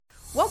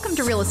Welcome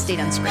to Real Estate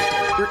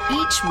Unscripted, where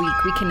each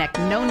week we connect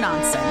no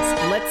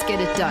nonsense, let's get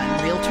it done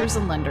realtors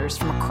and lenders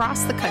from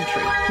across the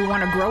country who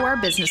want to grow our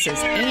businesses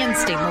and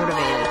stay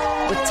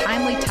motivated with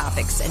timely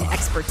topics and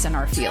experts in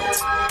our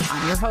fields.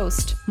 I'm your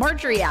host,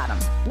 Marjorie Adam.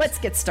 Let's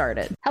get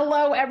started.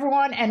 Hello,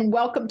 everyone, and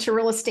welcome to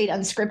Real Estate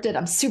Unscripted.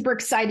 I'm super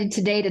excited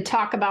today to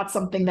talk about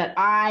something that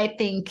I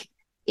think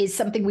is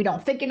something we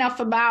don't think enough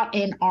about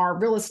in our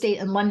real estate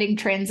and lending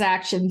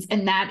transactions,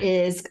 and that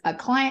is a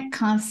client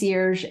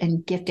concierge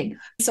and gifting.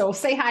 So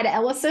say hi to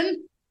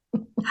Ellison.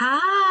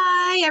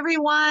 Hi,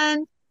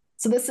 everyone.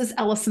 So this is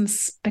Ellison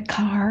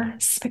Spickard.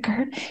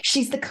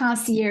 She's the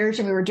concierge,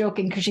 and we were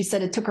joking because she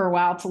said it took her a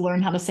while to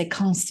learn how to say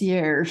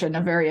concierge in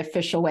a very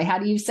official way. How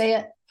do you say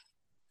it?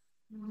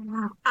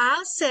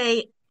 I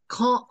say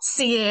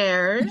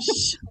concierge.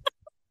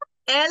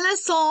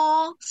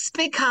 Ellison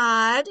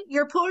Spickard,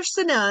 your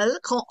personal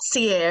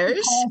concierge.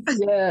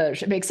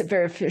 Concierge. It makes it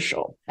very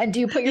official. And do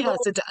you put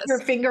your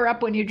finger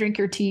up when you drink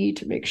your tea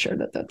to make sure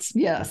that that's,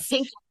 yes.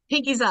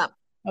 Pinky's up.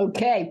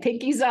 Okay,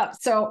 pinky's up.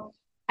 So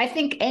I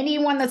think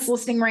anyone that's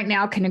listening right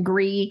now can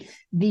agree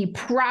the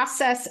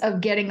process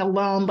of getting a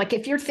loan, like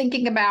if you're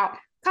thinking about,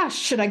 gosh,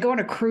 should I go on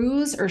a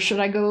cruise or should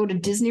I go to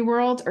Disney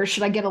World or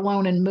should I get a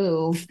loan and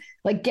move?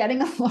 Like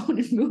getting a loan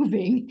and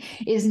moving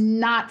is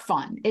not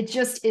fun. It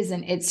just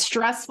isn't. It's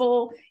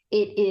stressful.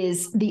 It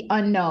is the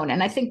unknown.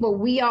 And I think what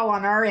we all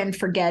on our end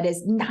forget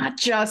is not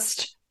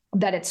just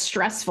that it's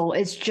stressful.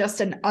 It's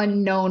just an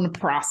unknown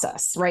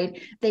process,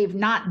 right? They've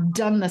not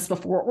done this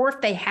before. Or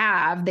if they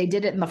have, they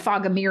did it in the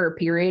fog of mirror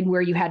period where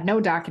you had no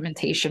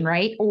documentation,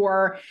 right?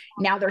 Or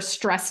now they're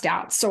stressed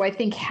out. So I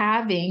think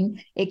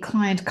having a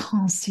client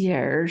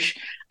concierge,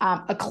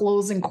 a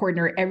closing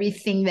coordinator,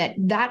 everything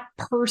that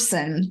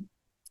person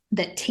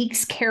that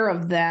takes care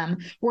of them.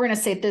 We're going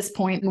to say at this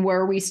point, and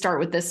where we start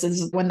with this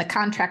is when the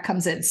contract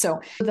comes in.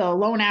 So the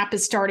loan app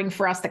is starting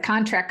for us. The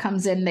contract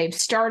comes in. They've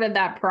started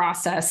that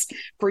process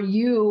for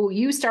you.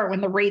 You start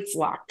when the rate's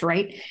locked,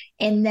 right?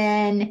 And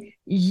then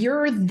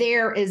you're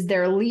there as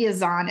their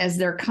liaison, as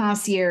their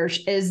concierge,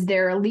 as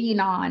their lean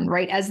on,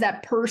 right? As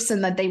that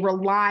person that they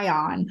rely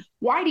on.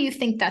 Why do you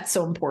think that's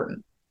so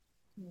important?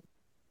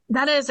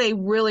 That is a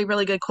really,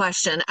 really good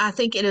question. I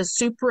think it is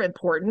super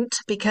important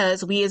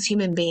because we as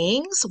human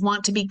beings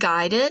want to be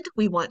guided.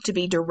 We want to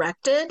be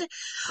directed.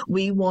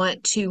 We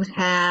want to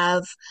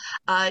have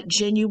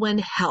genuine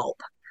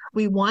help.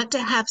 We want to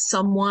have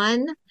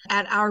someone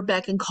at our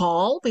beck and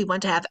call. We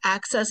want to have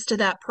access to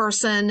that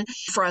person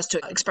for us to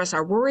express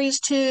our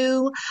worries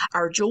to,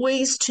 our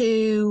joys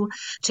to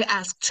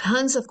ask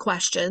tons of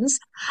questions.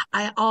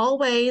 I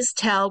always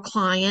tell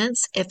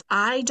clients, if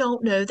I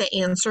don't know the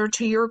answer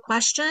to your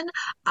question,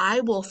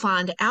 I will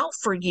find out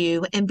for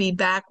you and be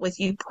back with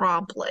you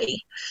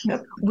promptly.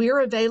 Yep. We're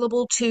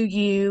available to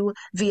you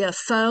via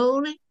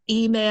phone,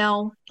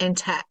 email, and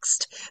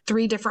text,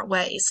 3 different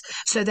ways.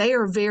 So they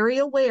are very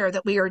aware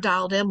that we are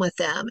dialed in with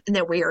them and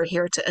that we are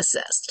here to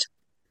assist.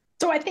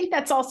 So I think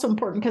that's also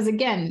important because,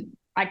 again,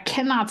 I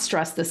cannot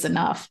stress this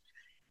enough.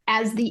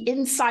 As the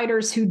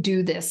insiders who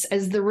do this,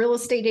 as the real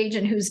estate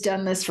agent who's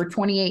done this for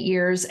 28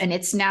 years, and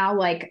it's now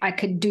like I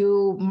could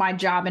do my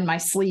job in my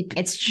sleep.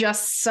 It's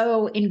just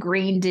so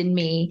ingrained in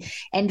me.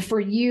 And for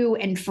you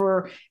and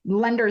for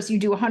lenders, you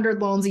do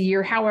 100 loans a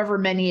year, however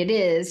many it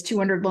is,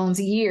 200 loans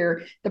a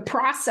year. The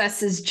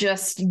process is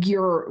just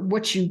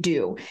what you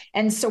do.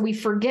 And so we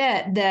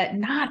forget that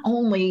not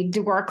only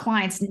do our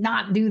clients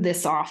not do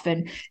this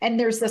often, and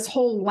there's this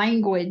whole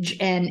language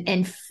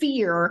and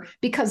fear,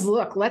 because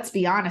look, let's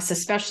be honest,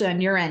 especially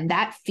on your end,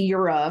 that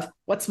fear of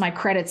what's my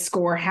credit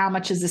score? How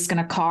much is this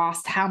going to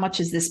cost? How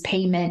much is this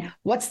payment?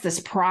 What's this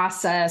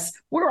process?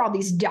 What do all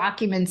these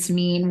documents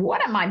mean?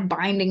 What am I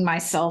binding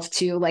myself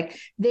to? Like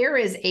there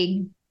is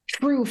a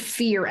true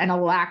fear and a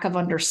lack of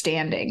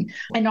understanding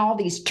and all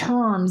these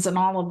terms and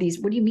all of these,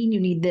 what do you mean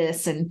you need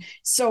this? And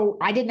so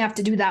I didn't have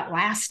to do that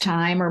last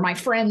time, or my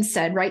friend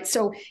said, right?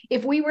 So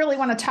if we really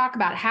want to talk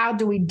about how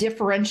do we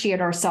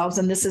differentiate ourselves,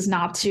 and this is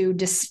not to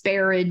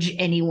disparage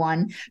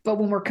anyone, but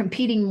when we're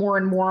competing more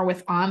and more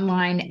with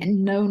online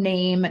and no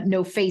name,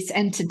 no face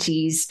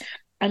entities,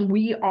 and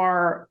we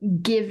are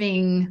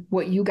giving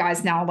what you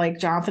guys now like,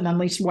 Jonathan,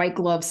 unleashed white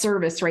glove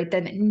service, right?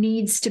 Then it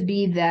needs to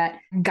be that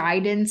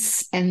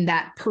guidance, and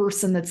that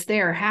person that's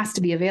there has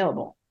to be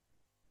available.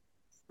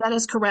 That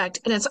is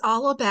correct. And it's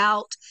all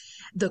about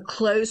the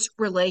close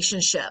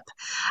relationship.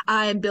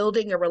 I am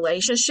building a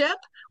relationship.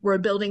 We're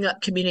building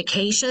up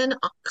communication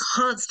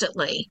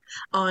constantly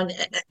on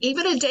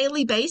even a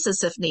daily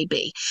basis if need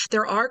be.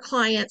 There are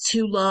clients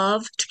who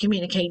love to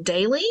communicate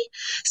daily,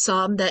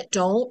 some that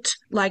don't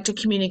like to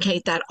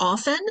communicate that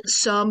often,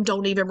 some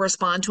don't even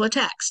respond to a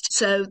text.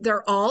 So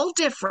they're all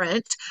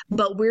different,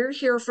 but we're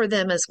here for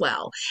them as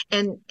well.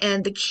 And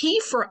the key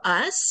for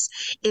us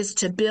is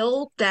to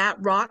build that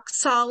rock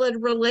solid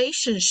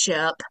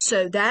relationship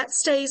so that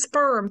stays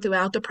firm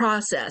throughout the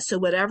process. So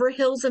whatever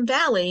hills and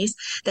valleys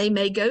they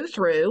may go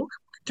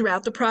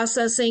throughout the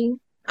processing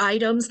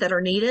items that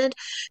are needed,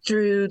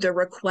 through the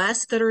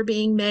requests that are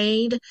being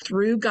made,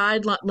 through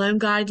loan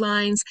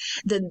guidelines,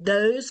 then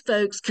those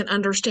folks can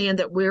understand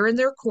that we're in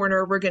their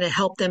corner. We're going to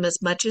help them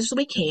as much as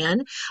we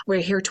can.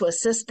 We're here to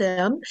assist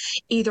them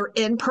either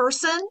in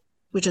person,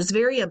 which is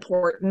very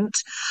important,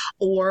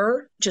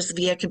 or just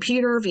via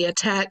computer, via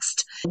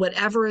text,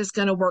 whatever is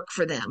going to work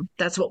for them.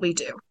 That's what we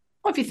do.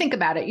 Well, if you think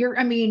about it,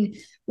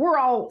 we're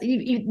all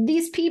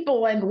these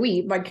people, and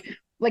we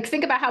like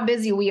think about how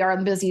busy we are.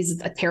 And busy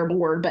is a terrible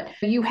word, but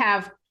you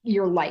have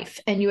your life,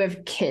 and you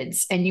have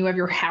kids, and you have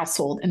your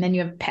household, and then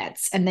you have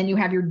pets, and then you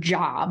have your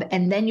job,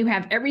 and then you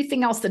have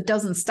everything else that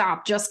doesn't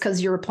stop just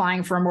because you're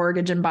applying for a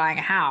mortgage and buying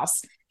a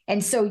house.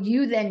 And so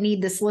you then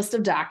need this list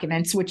of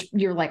documents, which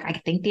you're like,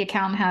 I think the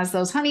accountant has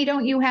those. Honey,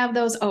 don't you have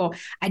those? Oh,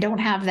 I don't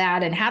have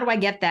that. And how do I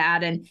get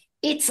that? And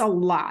it's a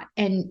lot.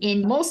 And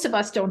most of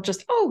us don't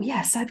just, oh,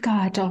 yes, I've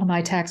got all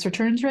my tax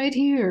returns right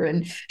here.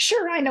 And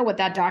sure, I know what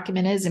that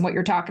document is and what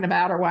you're talking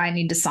about, or why I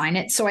need to sign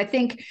it. So I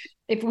think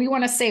if we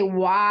want to say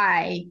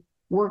why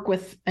work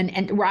with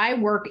why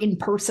work in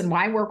person,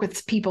 why work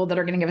with people that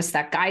are going to give us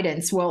that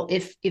guidance? Well,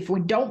 if we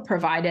don't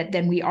provide it,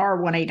 then we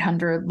are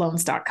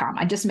 1-800-loans.com.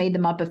 I just made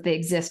them up if they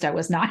exist. I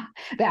was not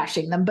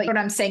bashing them. But what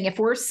I'm saying, if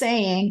we're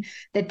saying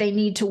that they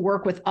need to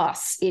work with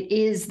us, it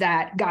is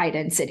that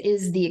guidance. It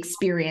is the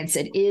experience.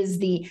 It is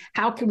the,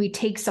 how can we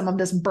take some of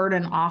this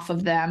burden off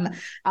of them,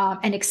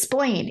 and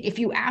explain. If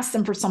you ask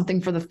them for something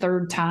for the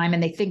third time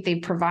and they think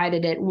they've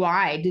provided it,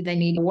 why do they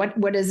need,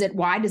 what is it?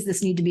 Why does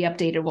this need to be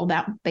updated? Well,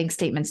 that bank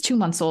statement's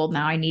 2 months old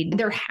now.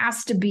 There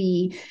has to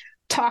be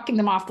talking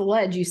them off the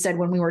ledge. You said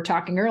when we were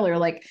talking earlier,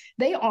 like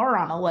they are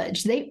on a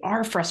ledge, they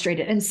are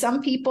frustrated. And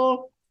some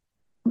people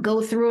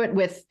go through it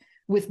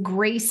with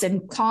grace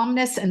and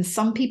calmness, and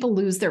some people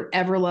lose their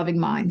ever loving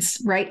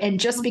minds. Right. And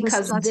just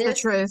because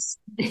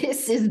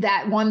this is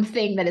that one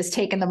thing that has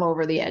taken them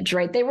over the edge,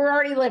 right? They were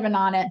already living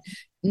on it.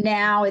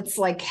 Now it's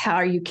like, how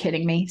are you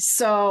kidding me?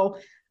 So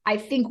I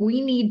think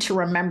we need to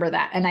remember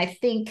that. And I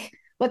think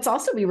let's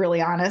also be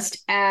really honest,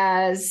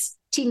 as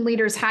team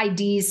leaders, high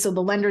Ds, so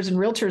the lenders and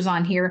realtors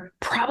on here,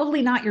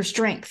 probably not your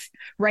strength,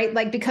 right?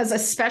 Like, because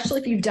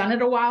especially if you've done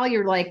it a while,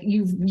 you're like,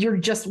 you're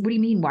just, what do you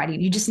mean? Why do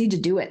you just need to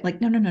do it?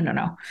 Like,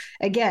 no.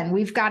 Again,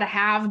 we've got to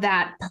have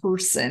that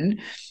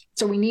person.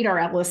 So we need our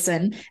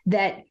Ellison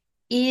that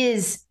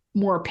is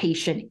more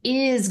patient,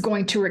 is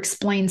going to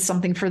explain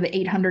something for the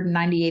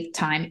 898th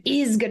time,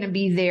 is going to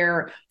be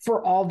there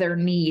for all their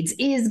needs,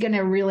 is going to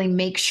really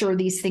make sure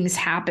these things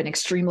happen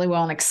extremely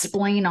well and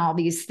explain all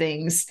these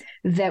things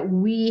that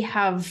we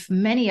have,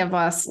 many of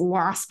us,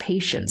 lost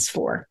patience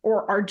for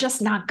or are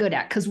just not good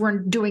at because we're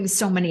doing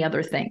so many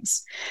other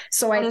things.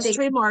 So I think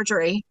true,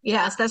 Marjorie.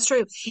 Yes, that's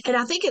true. And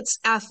I think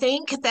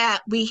that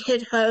we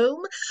hit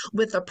home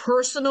with a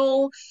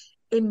personal,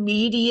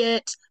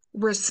 immediate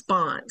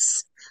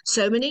response.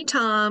 So many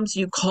times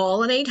you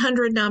call an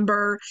 800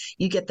 number,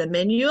 you get the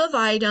menu of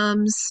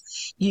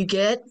items, you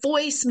get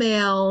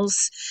voicemails,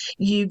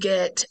 you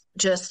get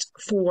just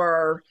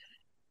for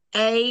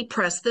A,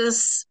 press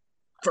this,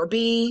 for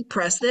B,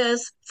 press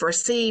this, for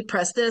C,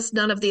 press this,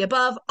 none of the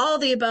above, all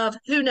the above,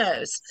 who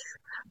knows?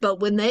 But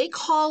when they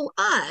call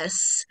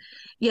us,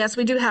 yes,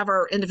 we do have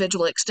our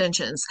individual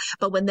extensions,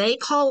 but when they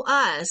call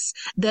us,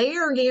 they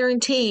are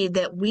guaranteed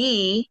that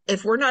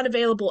if we're not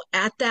available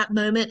at that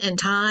moment in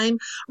time,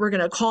 we're going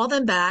to call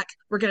them back.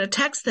 We're going to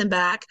text them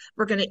back.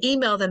 We're going to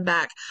email them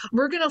back.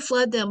 We're going to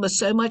flood them with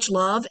so much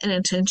love and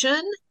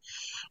attention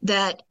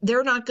that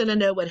they're not going to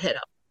know what hit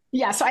them.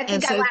 Yeah. So I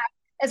think I laugh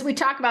as we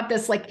talk about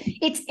this, like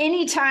it's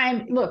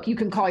anytime, look, you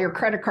can call your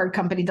credit card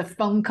company, the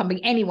phone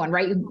company, anyone,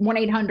 right?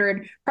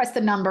 1-800, press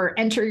the number,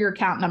 enter your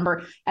account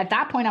number. At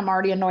that point, I'm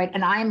already annoyed.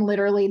 And I'm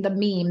literally the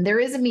meme. There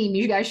is a meme.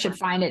 You guys should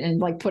find it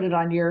and like put it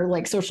on your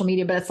like social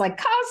media, but it's like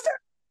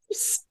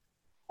customers.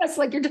 It's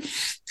like you're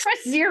just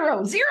press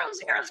 0, 0,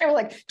 0, 0.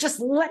 Like, just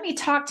let me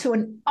talk to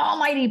an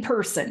almighty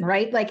person,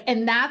 right? Like,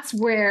 and that's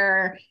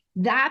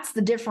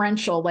the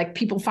differential. Like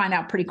people find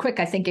out pretty quick.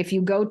 I think if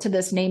you go to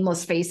this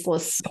nameless,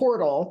 faceless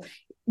portal,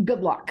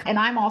 good luck. And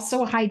I'm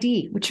also a high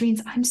D, which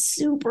means I'm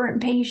super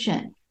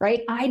impatient,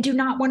 right? I do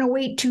not want to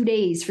wait 2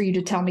 days for you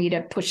to tell me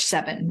to push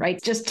 7,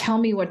 right? Just tell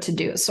me what to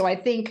do. So I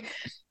think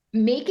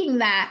making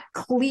that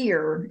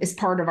clear is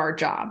part of our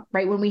job,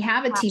 right? When we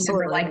have a team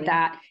member like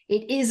that,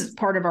 it is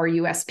part of our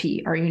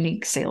USP, our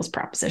unique sales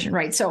proposition,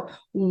 right? So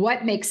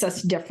what makes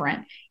us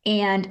different?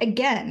 And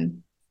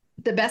again,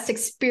 the best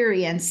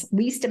experience,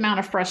 least amount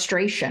of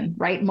frustration,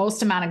 right?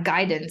 Most amount of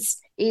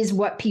guidance is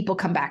what people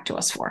come back to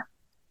us for.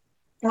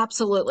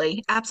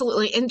 Absolutely.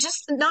 Absolutely. And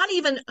just not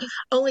even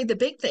only the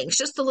big things,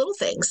 just the little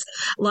things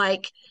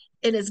like,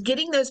 it is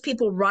getting those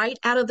people right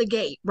out of the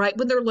gate, right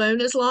when their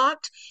loan is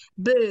locked,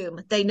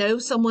 boom, they know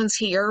someone's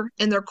here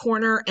in their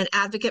corner, an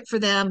advocate for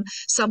them,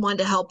 someone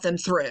to help them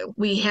through.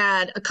 We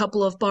had a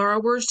couple of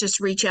borrowers just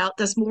reach out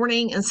this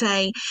morning and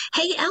say,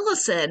 hey,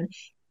 Ellison,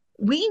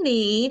 we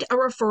need a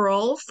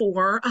referral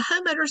for a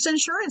homeowner's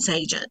insurance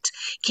agent.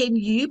 Can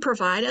you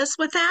provide us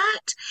with that?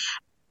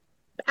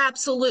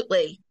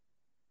 Absolutely.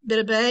 Bit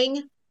of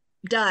bang,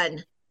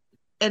 done.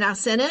 and I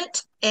sent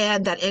it,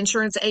 and that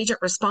insurance agent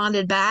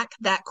responded back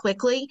that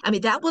quickly. I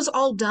mean, that was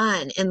all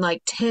done in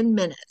like 10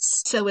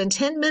 minutes. So in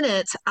 10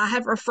 minutes, I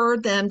have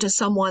referred them to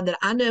someone that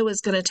I know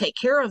is going to take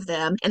care of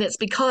them. And it's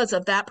because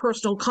of that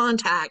personal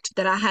contact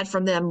that I had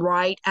from them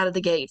right out of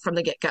the gate from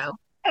the get-go.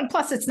 And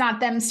plus, it's not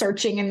them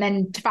searching, and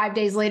then 5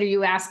 days later,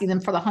 you asking them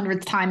for the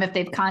 100th time if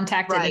they've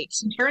contacted an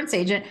insurance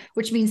agent,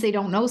 which means they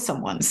don't know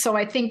someone. So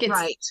I think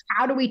it's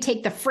how do we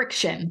take the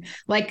friction?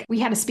 Like we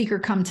had a speaker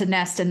come to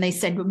Nest, and they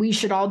said we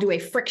should all do a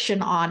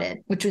friction audit,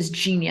 which was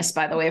genius,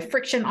 by the way, a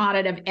friction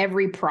audit of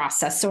every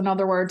process. So in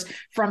other words,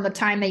 from the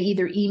time they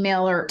either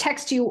email or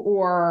text you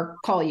or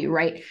call you,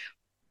 right?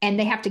 And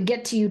they have to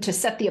get to you to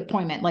set the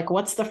appointment. Like,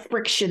 what's the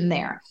friction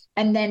there?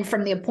 And then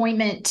from the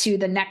appointment to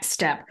the next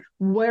step,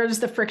 where's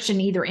the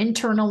friction either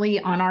internally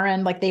on our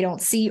end, like they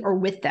don't see, or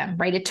with them,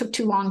 right? It took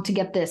too long to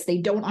get this. They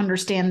don't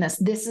understand this.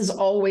 This is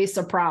always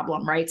a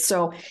problem, right?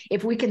 So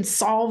if we can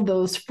solve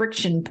those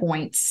friction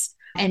points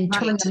and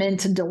turn them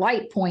into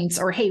delight points,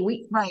 or, hey,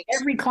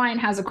 every client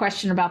has a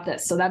question about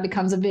this. So that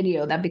becomes a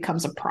video, that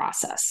becomes a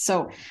process.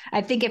 So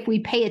I think if we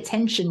pay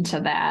attention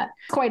to that,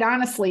 quite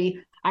honestly,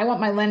 I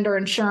want my lender,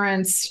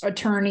 insurance,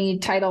 attorney,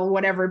 title,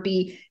 whatever it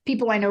be,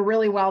 people I know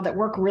really well that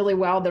work really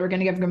well, that are going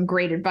to give them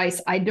great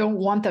advice. I don't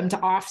want them to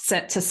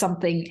offset to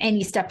something,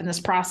 any step in this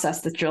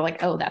process that you're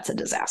like, oh, that's a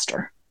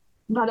disaster.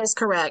 That is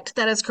correct.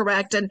 That is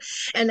correct. And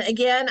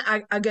again,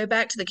 I go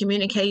back to the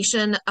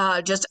communication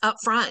just up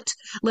front,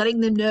 letting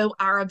them know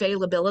our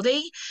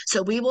availability.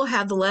 So we will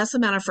have the less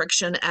amount of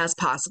friction as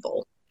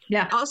possible.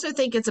 Yeah. I also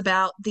think it's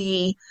about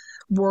the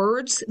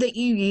words that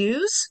you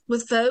use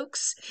with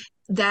folks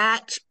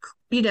that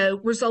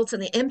results in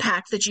the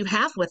impact that you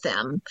have with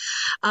them,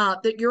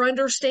 that you're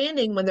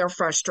understanding when they're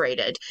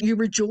frustrated. You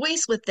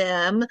rejoice with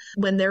them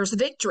when there's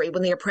victory.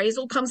 When the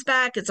appraisal comes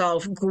back, it's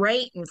all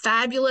great and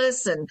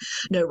fabulous and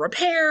no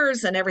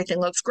repairs and everything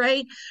looks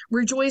great.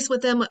 Rejoice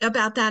with them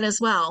about that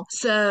as well.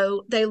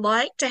 So they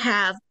like to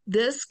have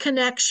this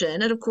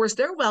connection. And of course,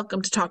 they're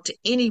welcome to talk to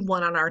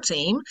anyone on our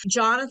team.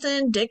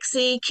 Jonathan,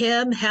 Dixie,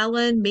 Kim,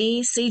 Helen,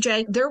 me,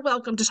 CJ, they're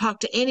welcome to talk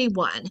to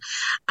anyone.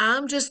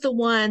 I'm just the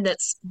one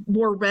that's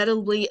more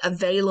readily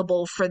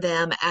available for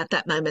them at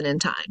that moment in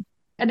time.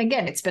 And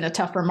again, it's been a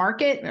tougher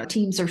market. Our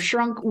teams have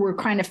shrunk. We're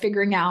kind of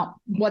figuring out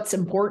what's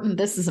important.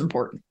 This is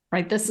important,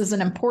 right? This is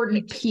an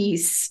important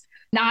piece,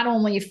 not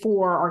only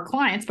for our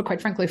clients, but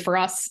quite frankly, for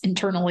us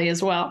internally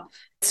as well.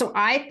 So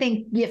I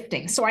think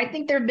gifting. So I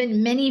think there have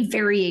been many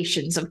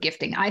variations of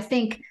gifting. I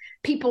think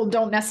people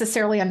don't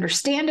necessarily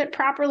understand it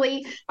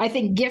properly. I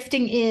think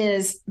gifting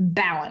is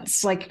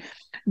balance. Like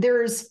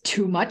there's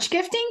too much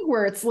gifting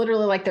where it's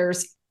literally like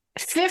there's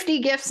 50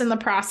 gifts in the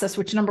process,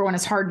 which number one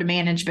is hard to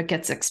manage, but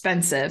gets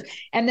expensive.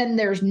 And then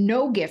there's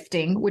no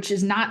gifting, which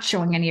is not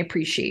showing any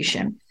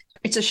appreciation.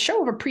 It's a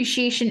show of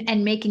appreciation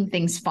and making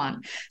things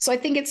fun. So I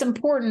think it's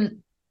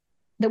important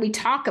that we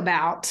talk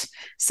about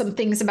some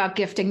things about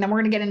gifting. Then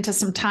we're going to get into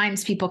some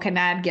times people can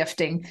add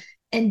gifting.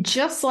 And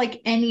just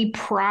like any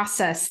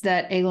process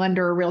that a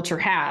lender or realtor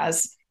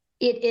has,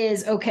 it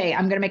is, okay,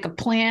 I'm going to make a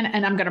plan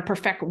and I'm going to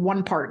perfect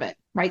one part of it,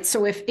 right?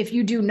 So if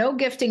you do no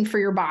gifting for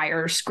your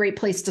buyers, great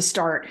place to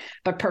start,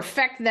 but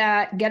perfect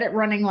that, get it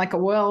running like a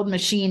oiled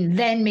machine,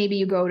 then maybe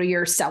you go to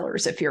your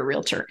sellers if you're a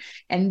realtor.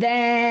 And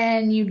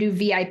then you do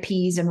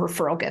VIPs and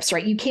referral gifts,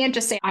 right? You can't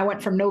just say, I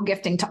went from no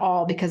gifting to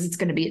all, because it's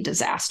going to be a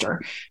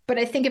disaster. But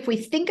I think if we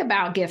think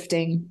about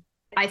gifting,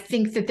 I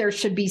think that there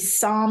should be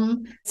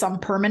some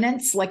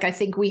permanence. Like I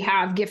think we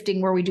have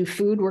gifting where we do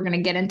food. We're going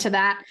to get into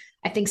that.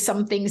 I think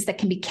some things that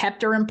can be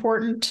kept are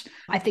important.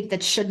 I think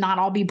that should not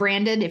all be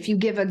branded. If you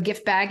give a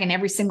gift bag and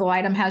every single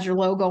item has your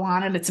logo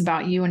on it, it's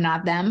about you and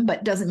not them,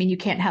 but doesn't mean you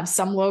can't have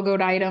some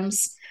logoed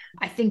items.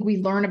 I think we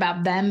learn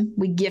about them.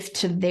 We gift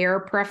to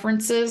their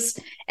preferences.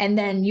 And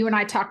then you and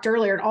I talked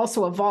earlier, it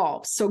also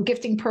evolves. So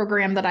gifting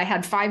program that I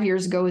had 5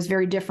 years ago is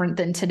very different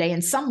than today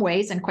in some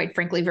ways, and quite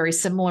frankly, very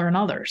similar in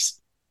others.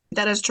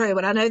 That is true.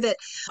 And I know that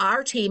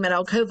our team at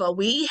Alcova,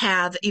 we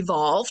have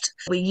evolved.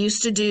 We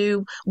used to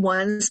do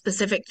one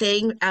specific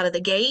thing out of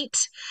the gate,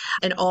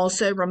 and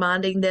also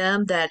reminding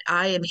them that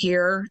I am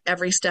here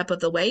every step of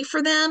the way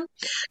for them,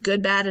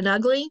 good, bad, and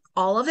ugly,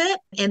 all of it.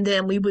 And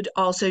then we would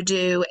also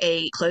do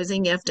a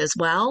closing gift as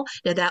well.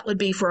 Now that would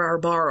be for our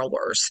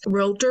borrowers.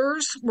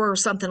 Realtors were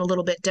something a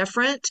little bit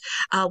different.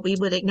 We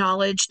would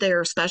acknowledge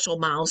their special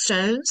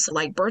milestones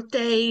like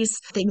birthdays,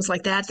 things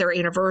like that, their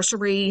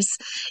anniversaries,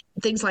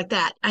 things like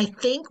that. I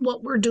think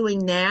what we're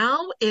doing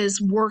now is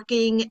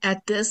working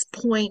at this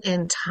point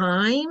in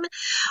time,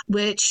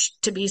 which,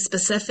 to be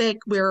specific,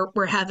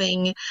 we're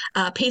having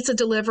pizza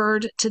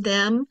delivered to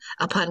them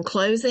upon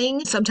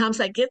closing. Sometimes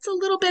that gets a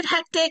little bit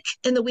hectic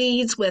in the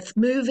weeds with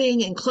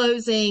moving and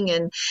closing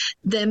and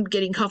them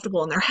getting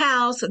comfortable in their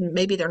house, and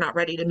maybe they're not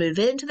ready to move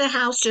into the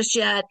house just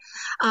yet.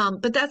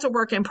 But that's a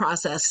work in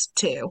process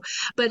too.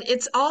 But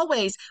it's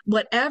always,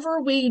 whatever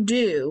we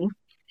do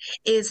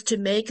is to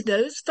make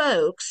those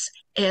folks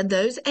and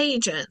those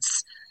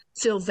agents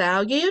feel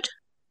valued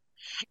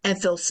and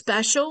feel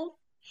special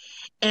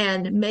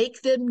and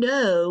make them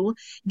know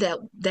that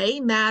they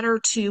matter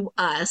to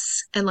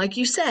us. And like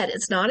you said,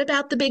 it's not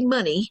about the big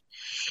money.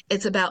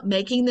 It's about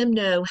making them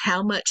know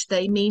how much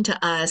they mean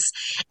to us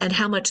and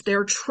how much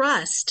their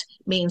trust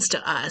means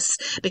to us,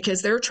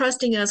 because they're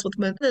trusting us with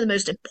one of the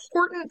most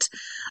important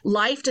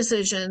life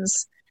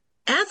decisions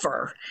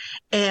ever.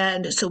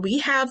 And so we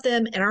have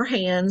them in our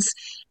hands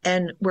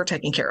and we're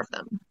taking care of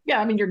them. Yeah,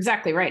 I mean, you're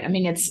exactly right. I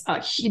mean, it's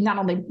not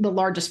only the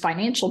largest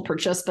financial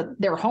purchase, but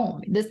their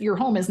home. Your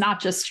home is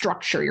not just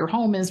structure. Your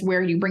home is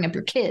where you bring up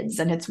your kids,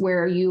 and it's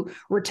where you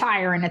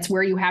retire, and it's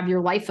where you have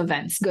your life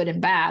events, good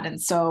and bad.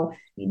 And so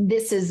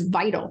this is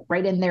vital,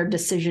 right, in their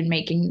decision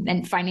making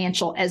and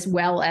financial, as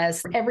well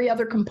as every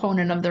other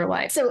component of their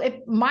life. So if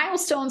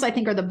milestones, I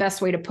think, are the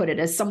best way to put it,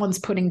 as someone's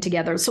putting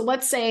together. So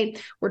let's say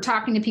we're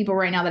talking to people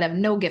right now that have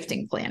no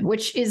gifting plan,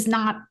 which is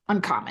not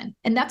uncommon.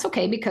 And that's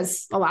okay,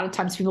 because a lot of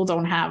times people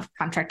don't have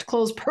contract to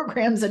close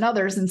programs and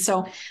others. And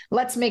so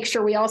let's make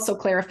sure we also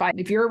clarify,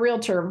 if you're a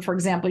realtor, for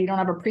example, you don't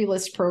have a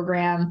pre-list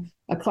program,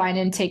 a client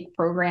intake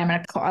program,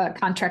 and a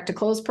contract to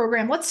close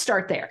program, let's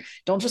start there.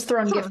 Don't just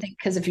throw in gifting,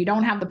 because if you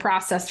don't have the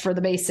process for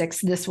the basics,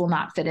 this will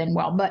not fit in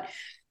well. But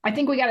I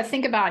think we got to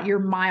think about your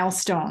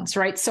milestones,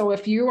 right? So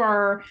if you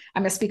are,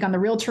 I'm going to speak on the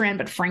realtor end,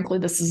 but frankly,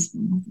 this is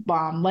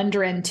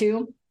lender end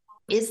too.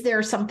 Is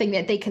there something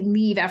that they can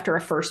leave after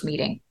a first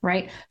meeting,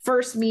 right?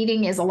 First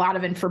meeting is a lot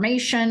of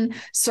information.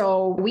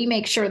 So we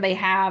make sure they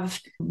have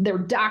their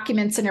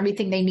documents and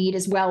everything they need,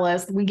 as well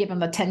as we give them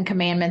the 10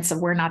 commandments of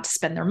where not to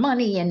spend their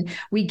money, and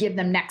we give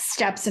them next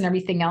steps and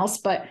everything else.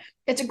 But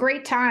it's a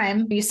great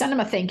time. You send them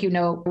a thank you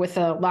note with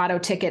a lotto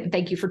ticket and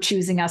thank you for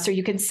choosing us, or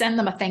you can send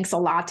them a thanks a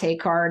latte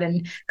card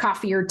and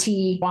coffee or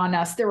tea on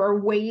us. There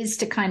are ways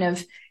to kind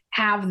of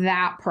have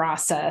that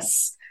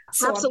process.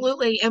 So,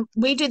 absolutely. And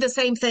we do the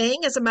same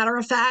thing. As a matter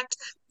of fact,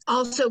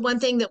 also one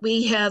thing that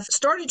we have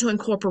started to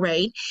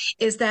incorporate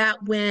is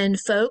that when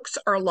folks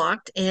are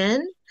locked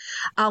in,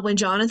 when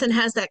Jonathan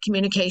has that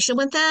communication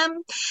with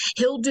them,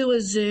 he'll do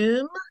a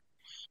Zoom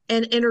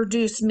and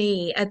introduce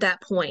me at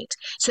that point.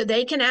 So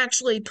they can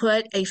actually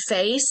put a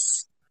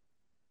face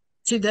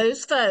to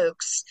those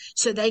folks,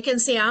 so they can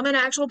see I'm an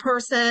actual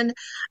person.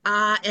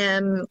 I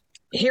am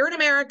here in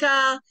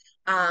America.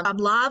 I'm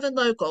live and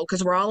local,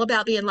 because we're all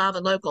about being live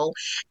and local,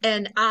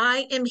 and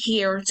I am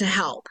here to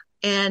help.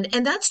 And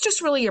that's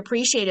just really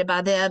appreciated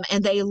by them.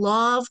 And they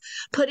love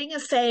putting a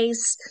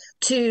face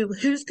to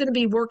who's going to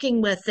be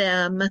working with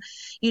them,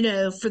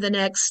 for the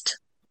next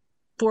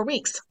 4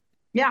 weeks.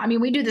 Yeah, I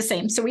mean, we do the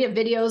same. So we have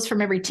videos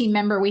from every team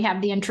member. We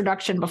have the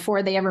introduction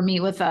before they ever meet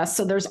with us.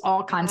 So there's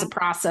all kinds of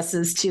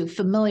processes to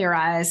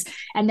familiarize.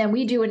 And then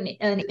we do an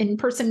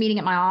in-person meeting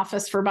at my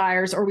office for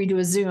buyers, or we do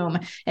a Zoom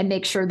and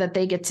make sure that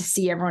they get to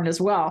see everyone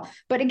as well.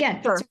 But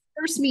again, sure. So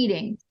first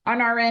meeting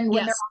on our end,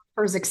 when their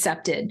offer is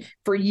accepted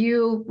for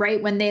you,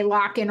 right, when they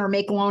lock in or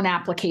make loan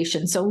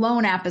applications. So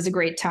loan app is a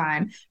great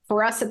time.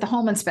 For us at the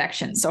home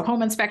inspection. So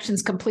home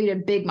inspections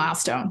completed, big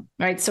milestone,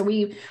 right? So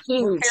we're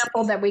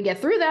careful that we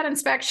get through that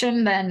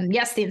inspection. Then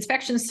yes, the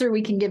inspection's through.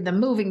 We can give them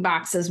moving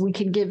boxes. We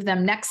can give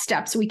them next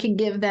steps. We can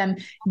give them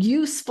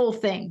useful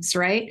things,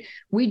 right?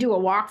 We do a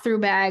walkthrough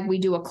bag. We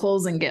do a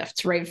closing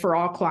gift, right? For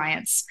all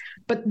clients.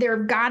 But there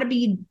have got to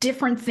be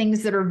different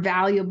things that are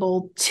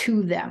valuable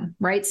to them,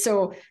 right?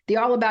 So the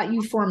All About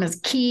You form is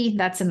key.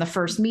 That's in the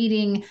first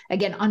meeting.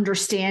 Again,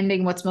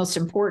 understanding what's most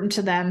important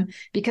to them,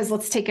 because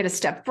let's take it a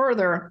step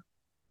further.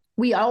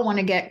 We all want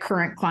to get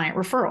current client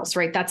referrals,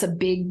 right? That's a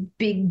big,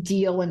 big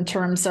deal in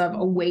terms of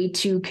a way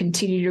to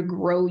continue to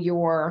grow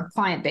your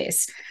client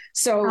base.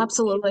 So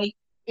absolutely.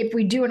 If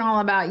we do an All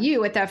About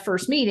You at that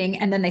first meeting,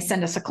 and then they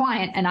send us a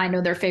client, and I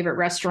know their favorite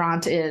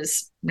restaurant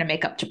is, I'm going to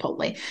make up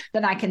Chipotle,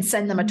 then I can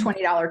send them a $20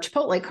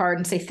 Chipotle card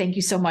and say, thank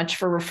you so much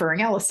for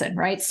referring Ellison,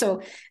 right?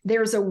 So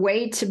there's a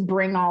way to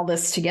bring all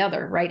this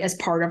together, right, as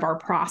part of our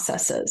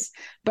processes.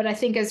 But I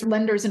think as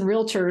lenders and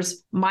realtors,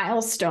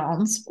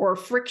 milestones or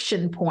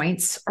friction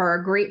points are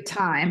a great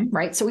time,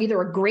 right? So either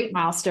a great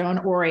milestone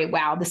or a,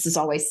 wow,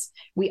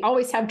 we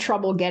always have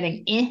trouble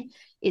getting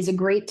is a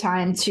great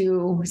time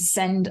to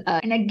send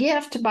and a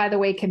gift, by the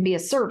way, can be a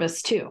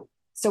service too.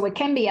 So it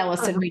can be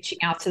Ellison reaching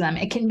out to them.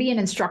 It can be an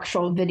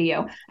instructional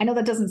video. I know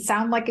that doesn't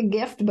sound like a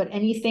gift, but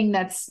anything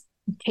that's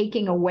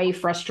taking away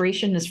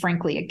frustration is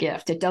frankly a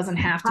gift. It doesn't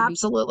have to be a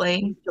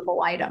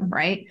usable item,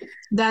 right?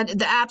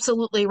 That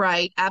absolutely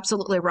right.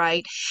 Absolutely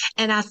right.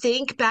 And I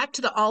think back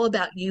to the All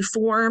About You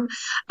form,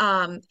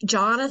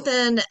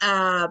 Jonathan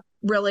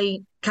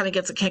really kind of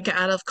gets a kick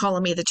out of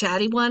calling me the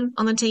chatty one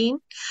on the team.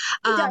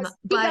 He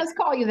does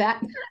call you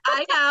that.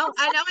 I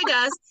know he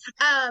does.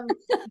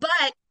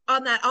 But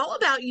on that All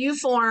About You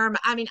form,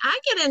 I mean, I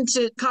get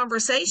into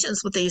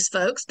conversations with these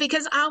folks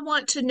because I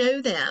want to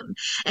know them.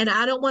 And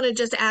I don't want to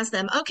just ask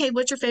them, okay,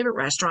 what's your favorite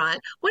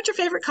restaurant? What's your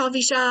favorite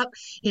coffee shop?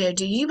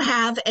 Do you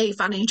have a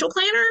financial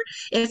planner?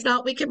 If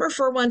not, we can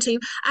refer one to you.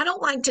 I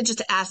don't like to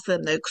just ask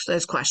them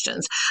those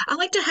questions. I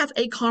like to have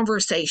a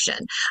conversation.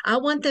 I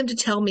want them to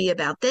tell me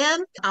about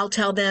them. I'll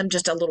tell them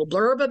just a little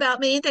blurb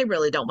about me. They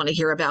really don't want to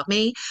hear about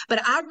me,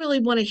 but I really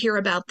want to hear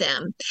about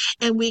them.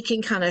 And we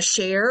can kind of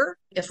share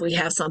If we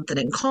have something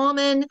in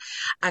common,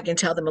 I can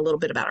tell them a little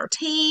bit about our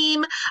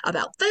team,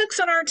 about folks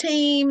on our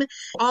team,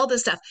 all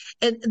this stuff.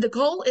 And the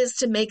goal is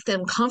to make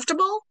them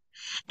comfortable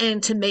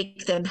and to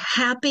make them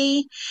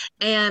happy.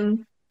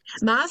 And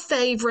my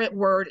favorite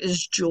word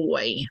is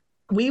joy.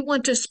 We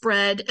want to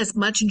spread as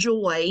much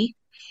joy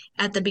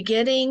at the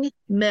beginning,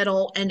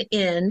 middle, and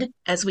end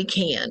as we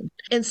can.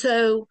 And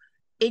so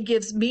it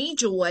gives me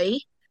joy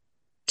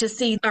to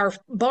see our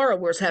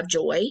borrowers have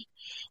joy.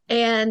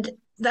 And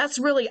that's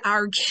really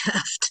our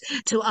gift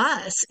to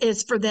us,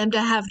 is for them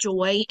to have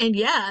joy. And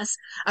yes,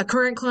 a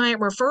current client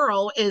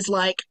referral is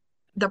like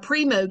the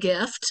primo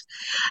gift,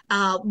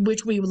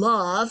 which we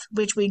love,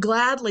 which we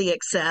gladly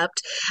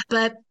accept.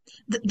 But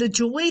the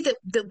joy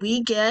that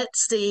we get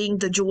seeing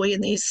the joy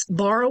in these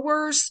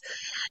borrowers,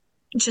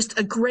 just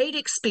a great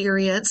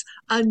experience,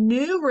 a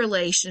new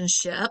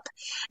relationship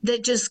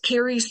that just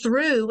carries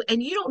through,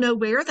 and you don't know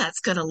where that's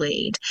going to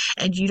lead.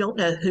 And you don't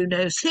know who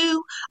knows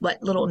who,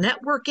 what little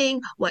networking,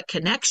 what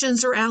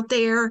connections are out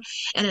there.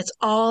 And it's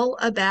all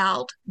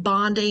about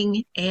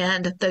bonding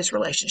and those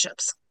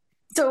relationships.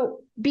 So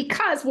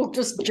because we'll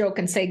just joke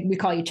and say we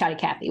call you Chatty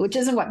Cathy, which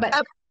isn't what,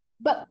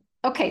 but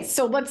okay.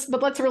 So let's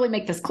really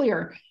make this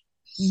clear.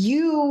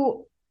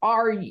 You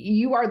are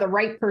the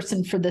right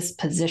person for this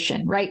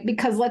position, right?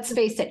 Because let's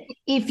face it,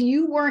 if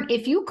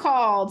you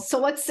called, so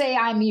let's say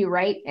I'm you,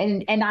 right?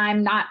 And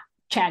I'm not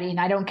chatty and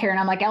I don't care. And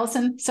I'm like,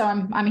 Ellison, so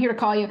I'm here to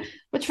call you.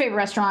 What's your favorite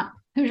restaurant?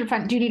 Do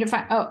you need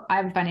to oh, I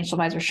have a financial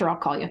advisor. Sure. I'll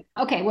call you.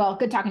 Okay. Well,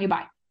 good talking to you.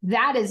 Bye.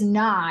 That is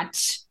not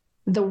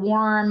the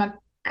warm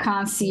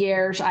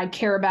concierge. I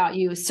care about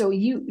you. So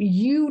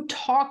you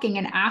talking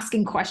and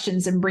asking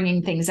questions and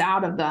bringing things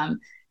out of them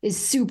is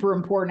super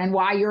important, and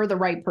why you're the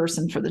right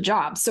person for the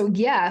job. So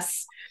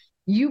yes,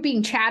 you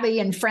being chatty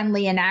and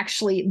friendly and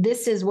actually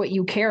this is what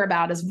you care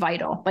about is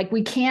vital. Like,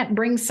 we can't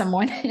bring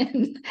someone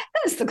in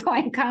as the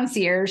client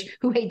concierge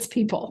who hates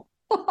people.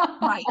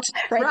 Right.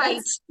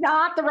 That's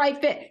not the right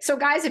fit. So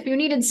guys, if you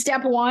needed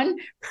step one,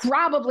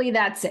 probably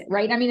that's it,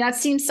 right? I mean, that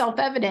seems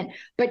self-evident,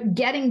 but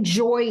getting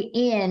joy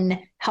in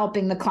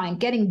helping the client,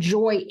 getting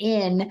joy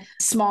in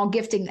small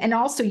gifting. And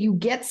also you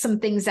get some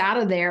things out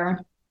of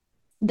there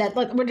that,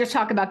 look, we're just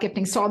talking about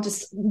gifting. So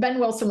Ben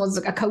Wilson was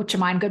a coach of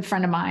mine, good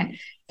friend of mine.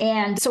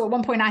 And so at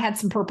one point I had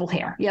some purple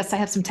hair. Yes, I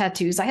have some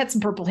tattoos. I had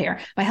some purple hair.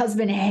 My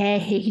husband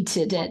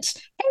hated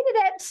it.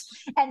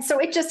 And so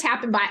it just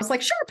happened by, I was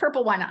like, sure,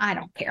 purple one. I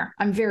don't care.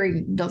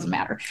 Doesn't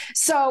matter.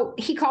 So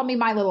he called me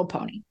My Little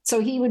Pony. So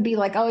he would be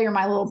like, oh, you're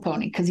My Little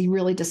Pony, because he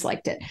really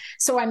disliked it.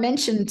 So I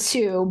mentioned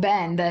to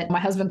Ben that my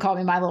husband called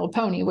me My Little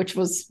Pony, which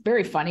was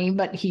very funny,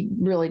 but he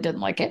really didn't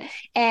like it.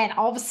 And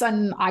all of a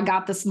sudden I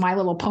got this My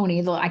Little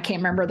Pony. I can't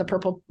remember, the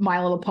purple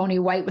My Little Pony,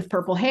 white with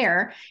purple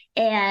hair.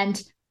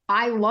 And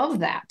I love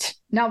that.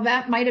 Now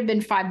that might've been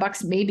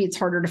 $5. Maybe it's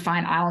harder to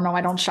find. I don't know.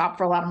 I don't shop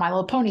for a lot of My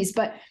Little Ponies,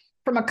 but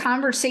from a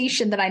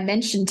conversation that I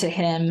mentioned to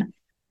him,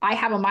 I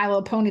have a My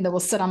Little Pony that will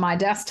sit on my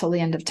desk till the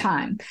end of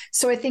time.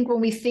 So I think when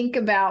we think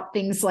about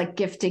things like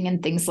gifting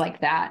and things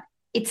like that,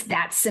 it's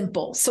that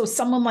simple. So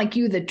someone like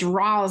you that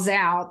draws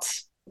out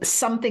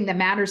something that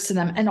matters to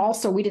them. And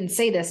also, we didn't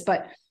say this,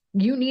 but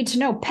you need to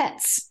know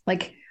pets.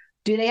 Like,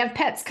 do they have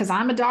pets? Because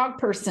I'm a dog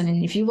person.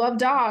 And if you love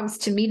dogs,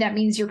 to me, that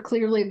means you're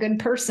clearly a good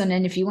person.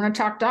 And if you want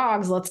to talk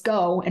dogs, let's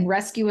go. And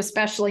rescue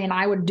especially. And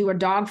I would do a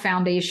dog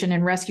foundation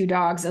and rescue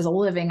dogs as a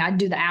living. I'd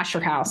do the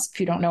Asher House. If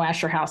you don't know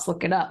Asher House,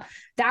 look it up.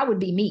 That would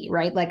be me,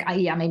 right? Like,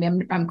 maybe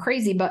I'm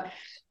crazy, but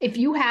if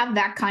you have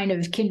that kind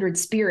of kindred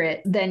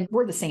spirit, then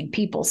we're the same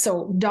people.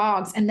 So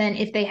dogs. And then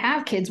if they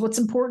have kids, what's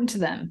important to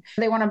them?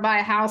 They want to buy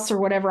a house or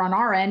whatever. On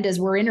our end, as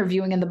we're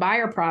interviewing in the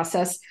buyer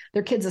process,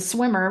 their kid's a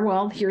swimmer.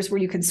 Well, here's where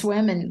you can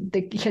swim. And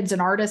the kid's an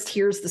artist.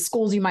 Here's the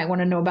schools you might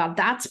want to know about.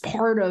 That's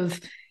part of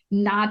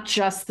not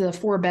just the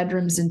 4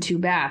 bedrooms and 2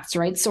 baths,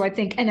 right? So I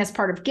think, and as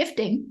part of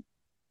gifting,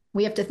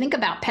 we have to think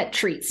about pet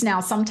treats. Now,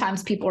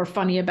 sometimes people are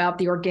funny about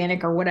the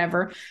organic or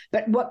whatever,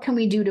 but what can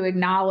we do to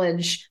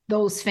acknowledge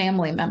those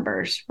family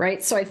members,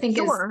 right? So I think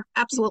sure,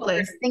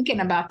 absolutely, thinking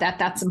about that,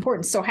 that's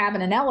important. So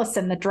having an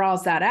Ellison that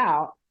draws that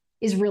out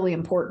is really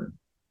important.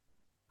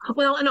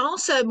 Well, and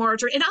also,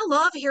 Marjorie, and I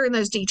love hearing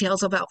those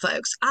details about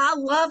folks. I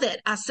love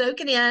it. I soak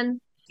it in,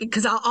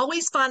 because I'll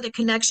always find a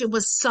connection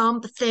with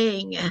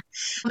something. And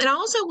I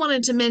also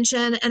wanted to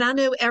mention, and I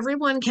know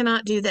everyone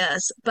cannot do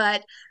this,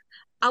 but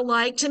I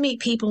like to meet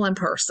people in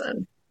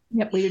person.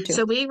 Yep, we do too.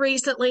 So we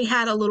recently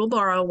had a little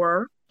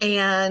borrower,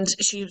 and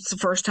she was a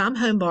first-time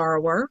home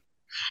borrower,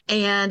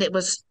 and it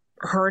was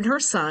her and her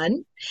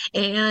son,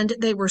 and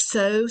they were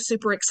so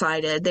super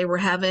excited. They were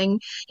having,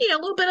 a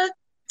little bit of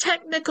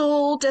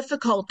technical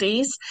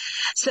difficulties.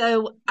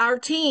 So our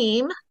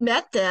team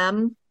met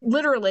them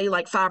literally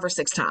like 5 or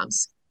 6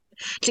 times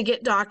to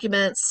get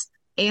documents,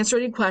 answer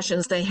any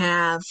questions they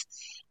have.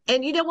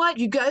 And you know what?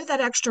 You go that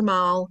extra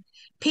mile.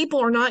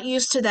 People are not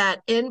used to that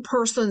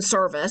in-person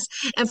service.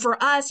 And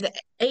for us,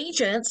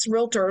 agents,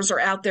 realtors are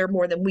out there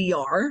more than we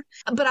are,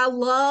 but I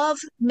love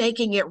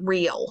making it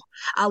real.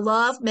 I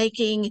love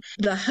making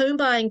the home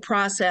buying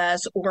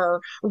process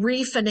or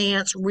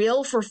refinance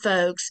real for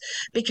folks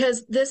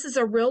because this is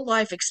a real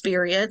life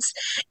experience.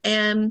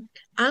 And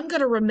I'm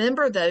going to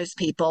remember those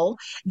people.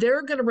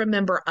 They're going to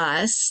remember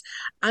us.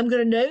 I'm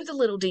going to know the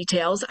little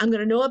details. I'm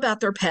going to know about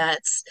their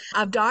pets.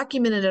 I've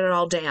documented it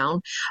all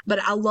down, but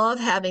I love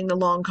having the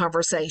long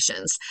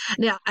conversations.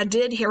 Now, I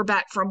did hear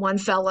back from one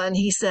fella and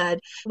he said,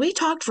 we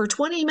talked for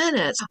 20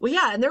 minutes. Well,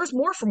 yeah, and there's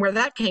more from where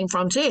that came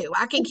from too.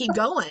 I can keep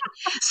going.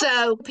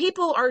 So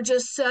people are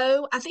just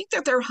so, I think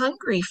that they're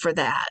hungry for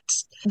that.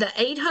 The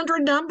 800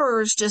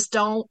 numbers just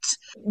don't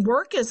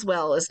work as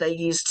well as they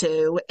used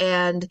to.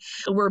 And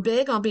we're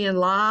big on being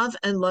live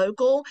and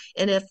local,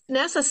 and if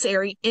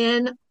necessary,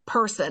 in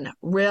person,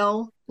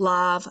 real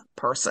live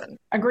person.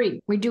 Agreed.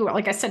 We do.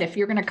 Like I said, if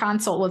you're going to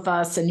consult with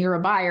us and you're a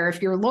buyer,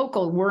 if you're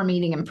local, we're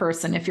meeting in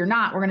person. If you're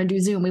not, we're going to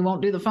do Zoom. We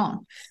won't do the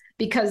phone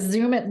because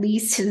Zoom at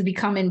least has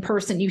become in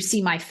person. You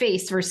see my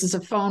face versus a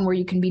phone where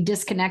you can be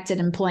disconnected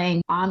and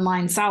playing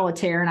online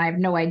solitaire. And I have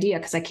no idea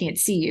because I can't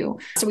see you.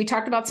 So we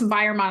talked about some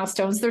buyer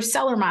milestones. There's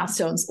seller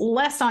milestones,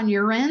 less on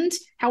your end.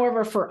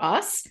 However, for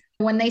us,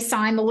 when they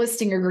sign the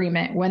listing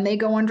agreement, when they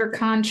go under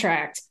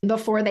contract,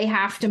 before they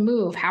have to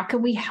move, how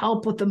can we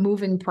help with the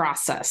moving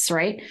process,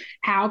 right?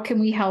 How can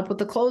we help with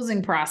the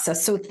closing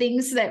process? So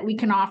things that we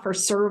can offer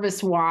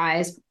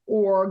service-wise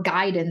or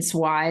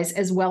guidance-wise,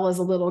 as well as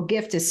a little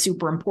gift is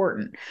super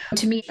important.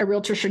 To me, a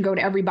realtor should go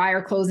to every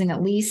buyer closing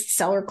at least.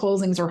 Seller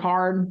closings are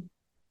hard.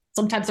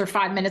 Sometimes they're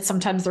 5 minutes,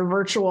 sometimes they're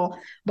virtual,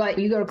 but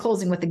you go to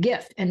closing with a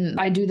gift. And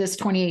I do this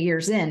 28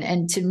 years in.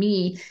 And to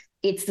me,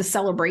 it's the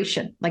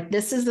celebration. Like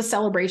this is the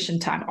celebration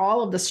time.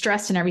 All of the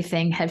stress and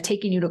everything have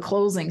taken you to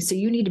closing. So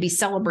you need to be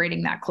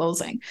celebrating that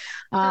closing.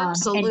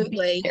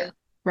 Absolutely.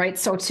 Right.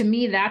 So to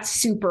me, that's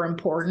super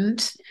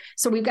important.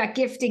 So we've got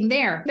gifting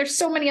there. There's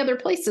so many other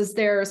places.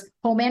 There's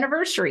home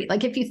anniversary.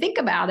 Like if you think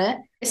about it,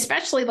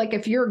 especially like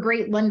if you're a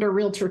great lender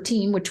realtor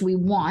team, which we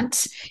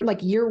want,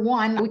 like year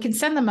one, we can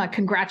send them a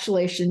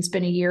congratulations,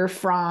 been a year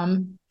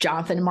from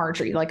Jonathan and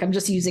Marjorie. Like I'm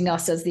just using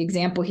us as the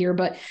example here,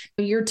 but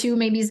year two,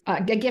 maybe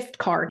a gift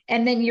card.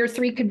 And then year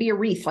three could be a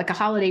wreath, like a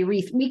holiday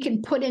wreath. We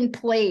can put in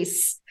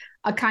place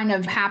a kind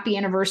of happy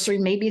anniversary.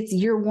 Maybe it's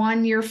year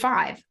one, year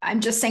five.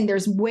 I'm just saying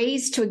there's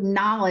ways to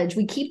acknowledge.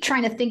 We keep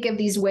trying to think of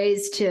these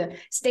ways to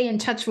stay in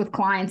touch with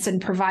clients and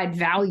provide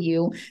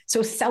value.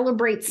 So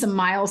celebrate some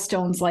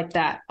milestones like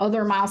that.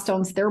 Other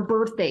milestones, their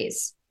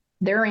birthdays,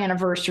 their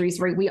anniversaries,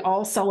 right? We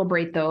all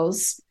celebrate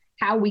those.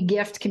 How we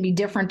gift can be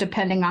different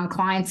depending on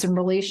clients and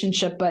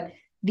relationship, but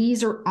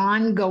these are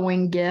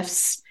ongoing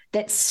gifts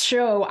that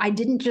show I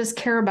didn't just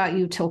care about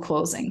you till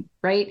closing,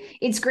 right?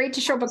 It's great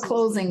to show up at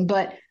closing,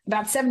 but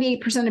about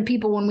 78% of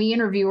people when we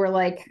interview are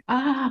like,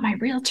 my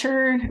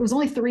realtor, it was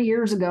only 3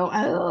 years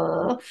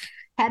ago,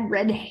 had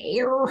red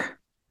hair.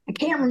 I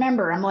can't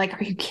remember. I'm like,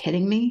 are you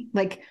kidding me?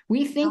 Like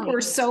we think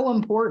we're so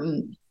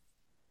important,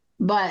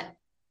 but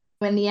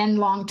in the end,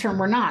 long-term,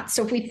 we're not.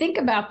 So if we think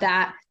about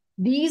that,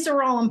 these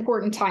are all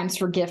important times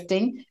for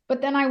gifting,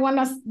 but then I want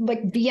us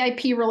like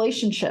VIP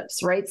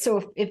relationships, right?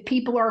 So if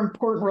people are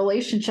important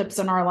relationships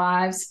in our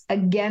lives,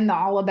 again, the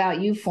All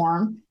About You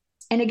form.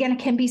 And again, it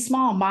can be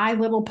small, My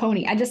Little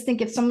Pony. I just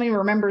think if somebody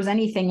remembers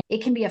anything,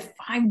 it can be a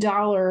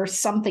 $5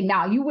 something.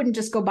 Now, you wouldn't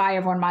just go buy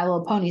everyone My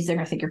Little Ponies. They're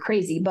going to think you're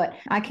crazy, but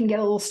I can get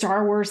a little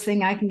Star Wars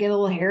thing. I can get a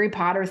little Harry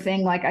Potter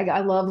thing. Like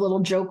I love little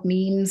joke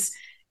memes.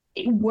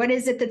 What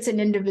is it that's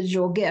an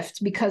individual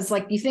gift? Because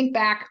like you think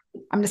back,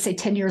 I'm going to say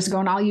 10 years ago,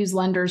 and I'll use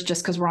lenders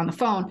just because we're on the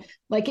phone.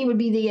 Like it would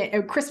be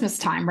the Christmas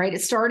time, right?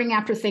 It's starting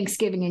after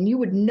Thanksgiving. And you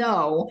would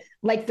know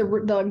like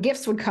the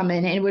gifts would come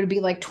in and it would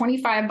be like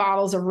 25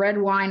 bottles of red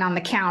wine on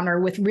the counter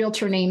with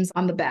realtor names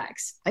on the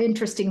bags.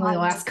 Interestingly, the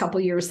last couple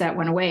of years that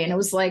went away. And it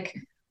was like,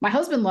 my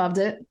husband loved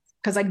it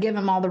because I'd give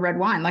him all the red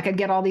wine. Like I'd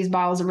get all these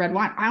bottles of red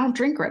wine. I don't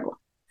drink red wine.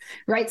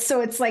 Right.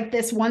 So it's like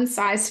this one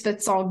size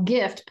fits all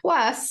gift.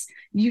 Plus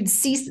you'd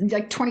see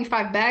like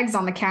 25 bags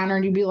on the counter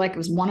and you'd be like, it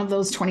was one of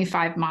those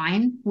 25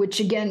 mine, which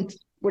again,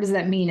 what does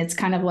that mean? It's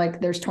kind of like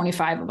there's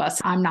 25 of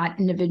us. I'm not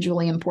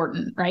individually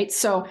important. Right.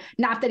 So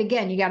not that,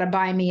 again, you got to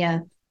buy me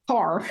a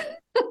car.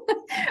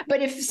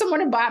 But if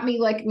someone had bought me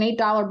like an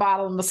 $8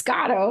 bottle of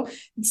Moscato,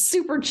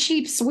 super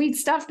cheap, sweet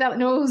stuff that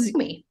knows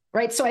me.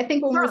 Right. So I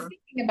think when we're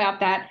thinking about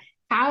that,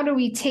 how do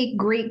we take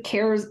great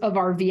care of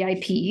our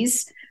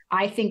VIPs?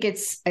 I think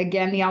it's,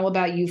 again, the All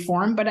About You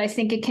form, but I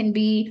think it can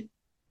be,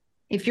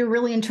 if you're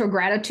really into a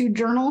gratitude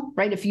journal,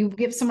 right? If you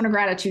give someone a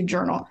gratitude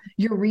journal,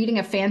 you're reading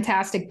a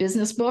fantastic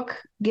business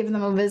book, give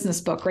them a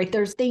business book, right?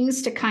 There's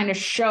things to kind of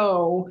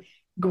show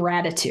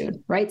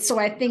gratitude, right? So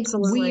I think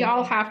we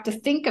all have to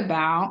think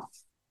about,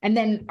 and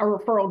then a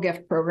referral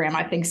gift program,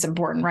 I think is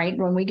important, right?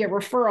 When we get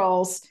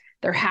referrals,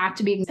 there have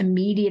to be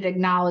immediate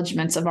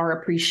acknowledgments of our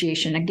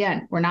appreciation.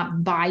 Again, we're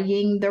not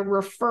buying the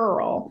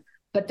referral,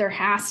 but there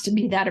has to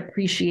be that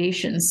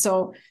appreciation.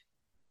 So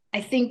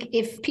I think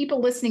if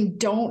people listening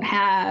don't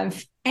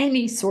have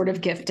any sort of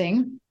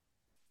gifting,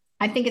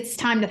 I think it's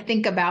time to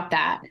think about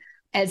that.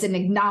 as an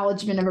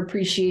acknowledgement of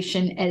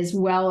appreciation, as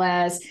well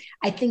as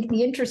I think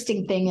the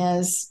interesting thing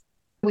is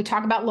we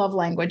talk about love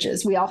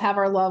languages. We all have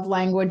our love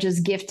languages: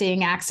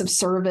 gifting, acts of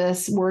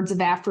service, words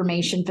of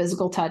affirmation,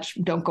 physical touch.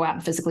 Don't go out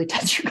and physically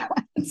touch your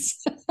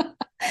clients.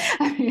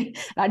 I mean,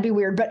 that'd be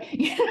weird, but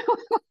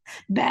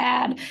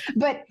bad.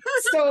 But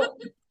so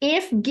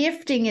if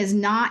gifting is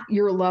not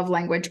your love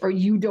language, or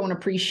you don't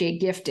appreciate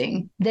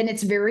gifting, then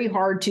it's very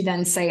hard to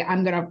then say,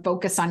 I'm going to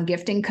focus on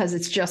gifting because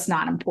it's just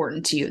not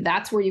important to you.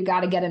 That's where you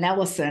got to get an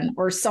Ellison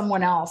or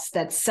someone else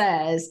that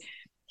says,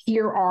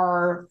 here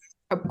are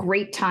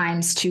great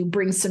times to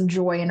bring some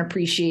joy and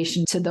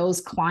appreciation to those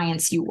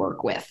clients you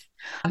work with.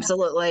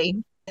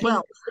 Absolutely.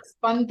 Well,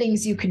 fun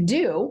things you can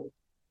do,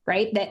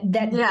 right?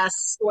 That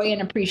yes, joy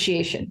and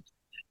appreciation.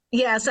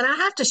 Yes. And I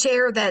have to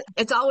share that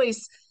it's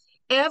always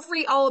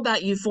every All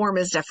About You form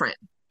is different.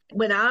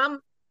 When I'm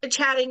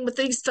chatting with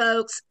these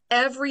folks,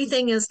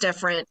 everything is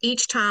different.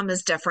 Each time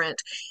is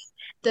different.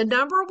 The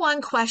number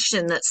one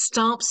question that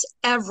stumps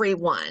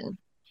everyone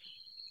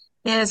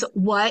is,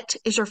 what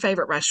is your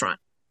favorite restaurant?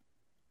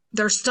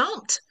 They're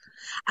stumped.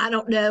 I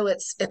don't know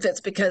if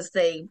it's because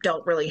they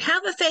don't really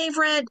have a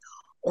favorite,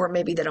 or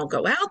maybe they don't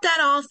go out that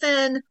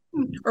often,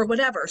 or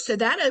whatever. So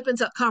that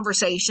opens up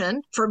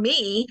conversation for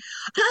me.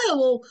 Oh,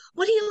 well,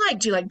 what do you like?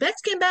 Do you like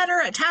Mexican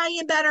better,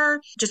 Italian better?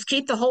 Just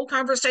keep the whole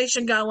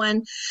conversation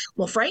going.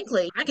 Well,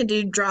 frankly, I can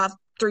do drive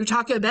through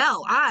Taco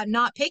Bell. I'm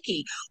not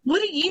picky.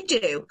 What do you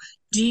do?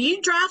 Do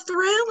you drive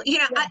through?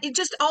 It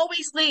just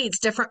always leads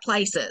different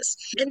places.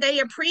 And they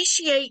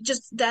appreciate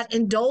just that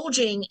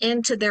indulging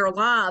into their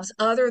lives,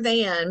 other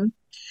than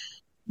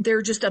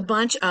they're just a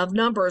bunch of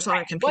numbers on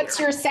a computer. What's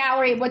your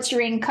salary? What's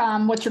your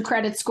income? What's your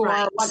credit score?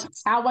 Right.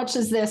 How much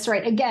is this?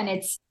 Right. Again,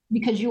 it's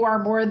because you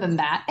are more than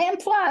that. And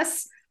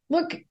plus,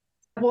 look,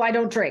 well, I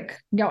don't drink.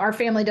 Our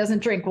family doesn't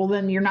drink. Well,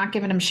 then you're not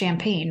giving them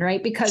champagne,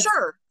 right? Because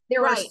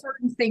there are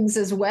certain things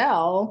as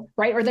well,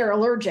 right? Or they're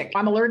allergic.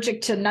 I'm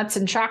allergic to nuts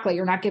and chocolate.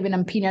 You're not giving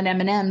them peanut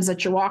M&Ms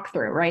at your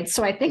walkthrough, right?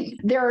 So I think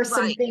there are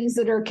some things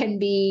that can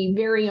be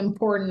very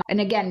important. And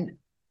again,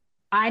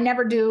 I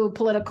never do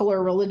political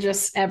or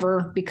religious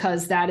ever,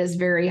 because that is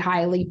very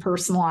highly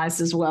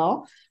personalized as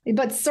well.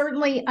 But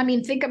certainly, I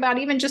mean, think about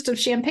even just of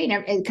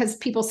champagne, because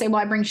people say,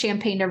 well, I bring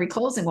champagne to every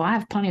closing. Well, I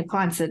have plenty of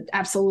clients that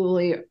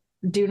absolutely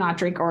do not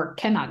drink or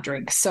cannot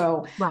drink.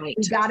 So we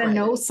got to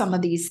know some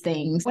of these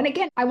things. And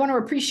again, I want to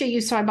appreciate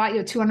you. So I bought you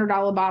a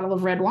 $200 bottle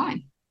of red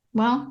wine.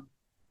 Well,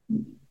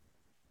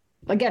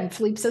 again,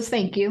 Philippe says,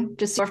 thank you.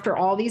 Just after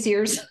all these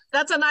years.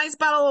 That's a nice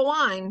bottle of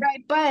wine.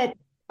 Right. But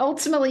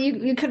ultimately,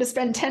 you could have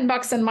spent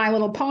 $10 on My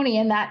Little Pony,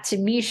 and that to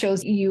me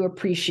shows you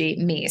appreciate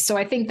me. So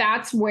I think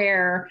that's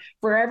where,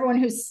 for everyone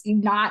who's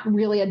not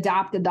really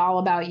adopted All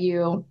About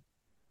You,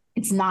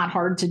 it's not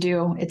hard to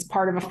do. It's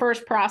part of a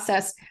first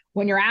process.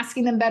 When you're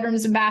asking them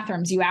bedrooms and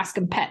bathrooms, you ask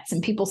them pets,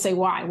 and people say,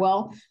 why?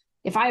 Well,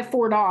 if I have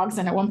 4 dogs,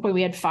 and at one point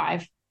we had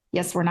 5,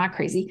 yes, we're not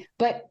crazy,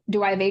 but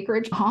do I have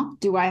acreage?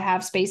 Do I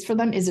have space for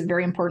them? Is it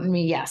very important to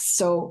me? Yes.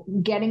 So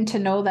getting to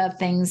know that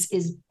things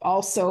is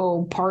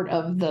also part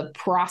of the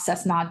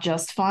process, not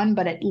just fun,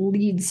 but it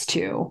leads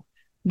to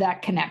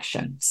that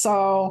connection.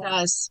 So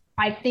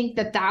I think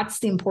that that's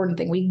the important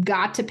thing. We've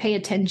got to pay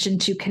attention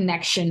to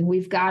connection.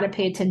 We've got to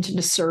pay attention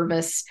to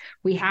service.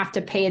 We have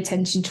to pay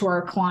attention to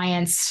our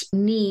clients'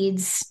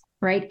 needs,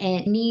 right?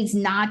 And it needs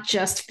not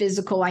just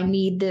physical, I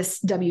need this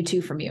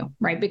W-2 from you,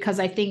 right? Because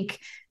I think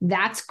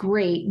that's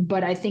great.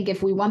 But I think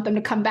if we want them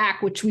to come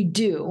back, which we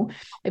do,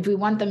 if we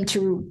want them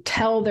to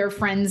tell their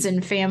friends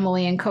and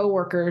family and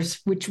coworkers,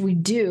 which we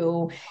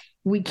do,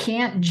 we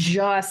can't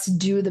just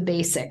do the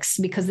basics,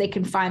 because they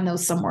can find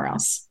those somewhere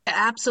else.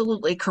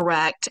 Absolutely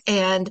correct.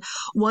 And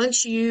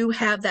once you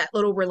have that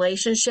little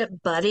relationship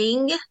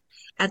budding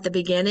at the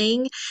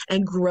beginning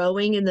and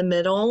growing in the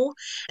middle,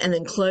 and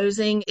then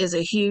closing is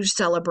a huge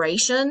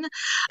celebration.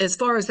 As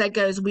far as that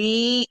goes,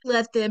 we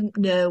let them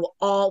know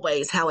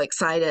always how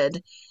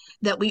excited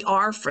that we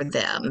are for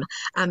them.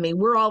 I mean,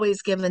 we're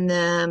always giving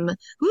them,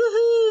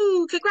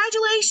 woohoo,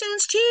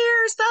 congratulations,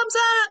 cheers, thumbs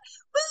up,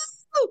 woo!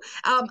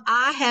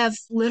 I have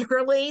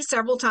literally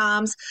several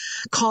times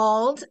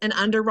called an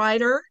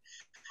underwriter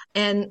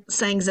and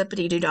sang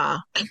zippity doo dah,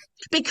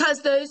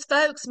 because those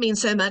folks mean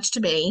so much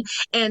to me.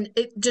 And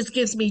it just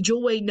gives me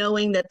joy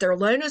knowing that their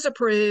loan is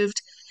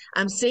approved.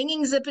 I'm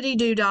singing zippity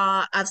doo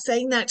dah. I've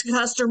sang that to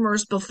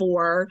customers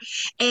before,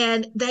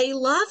 and they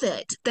love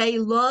it. They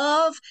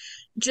love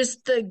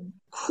just the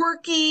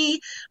quirky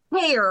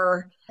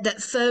care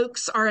that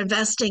folks are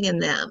investing in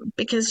them,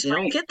 because you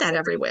don't get that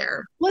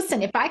everywhere.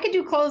 Listen, if I could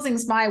do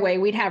closings my way,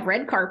 we'd have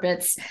red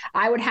carpets.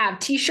 I would have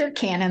t-shirt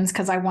cannons,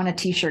 because I want a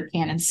t-shirt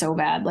cannon so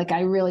bad. Like,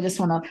 I really just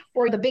want to,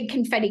 or the big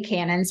confetti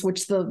cannons,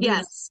 which the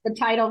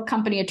title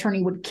company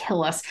attorney would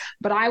kill us.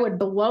 But I would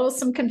blow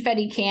some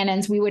confetti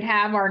cannons. We would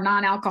have our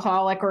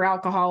non-alcoholic or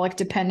alcoholic,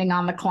 depending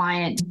on the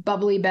client,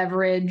 bubbly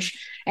beverage,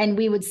 and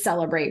we would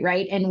celebrate,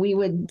 right? And we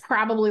would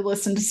probably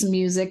listen to some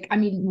music. I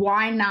mean,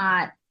 why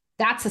not?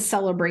 That's a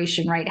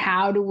celebration, right?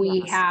 How do we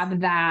have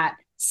that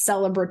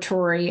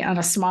celebratory on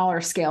a smaller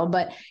scale.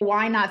 But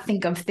why not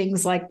think of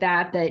things like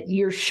that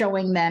you're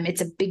showing them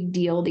it's a big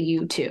deal to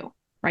you too,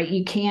 right?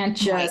 You can't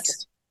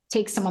just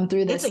take someone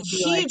through this. It's a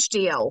huge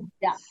deal.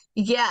 Yeah.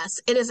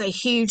 Yes, it is a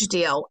huge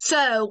deal.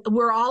 So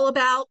we're all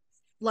about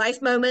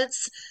life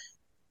moments,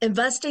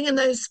 investing in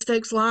those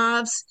folks'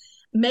 lives,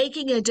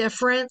 making a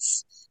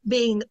difference,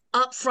 being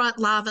upfront,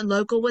 live, and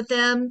local with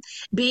them,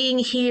 being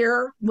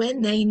here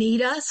when they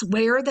need us,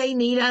 where they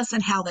need us,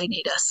 and how they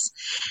need us.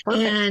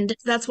 Perfect. And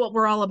that's what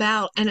we're all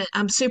about. And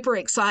I'm super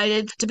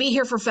excited to be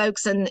here for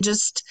folks and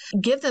just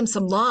give them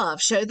some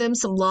love, show them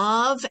some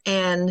love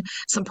and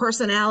some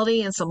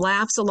personality and some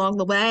laughs along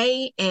the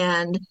way,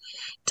 and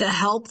to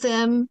help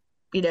them,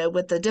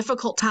 with the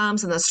difficult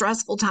times and the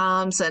stressful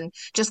times, and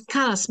just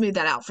kind of smooth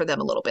that out for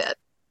them a little bit.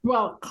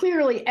 Well,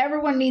 clearly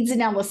everyone needs an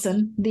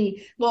Ellison.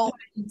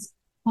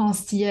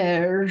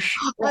 Concierge.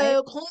 Right?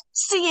 Oh,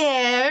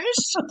 concierge.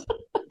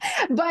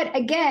 But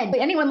again,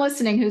 anyone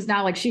listening who's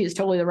not like, she is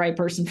totally the right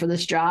person for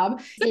this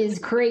job is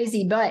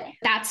crazy. But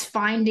that's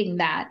finding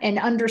that and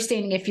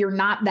understanding if you're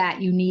not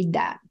that, you need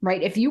that,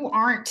 right? If you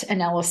aren't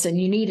an Ellison,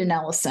 you need an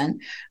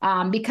Ellison.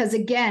 Because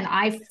again,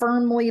 I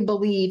firmly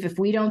believe if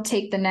we don't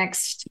take the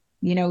next,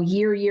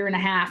 year and a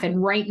half,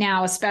 and right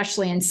now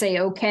especially, and say,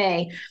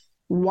 okay,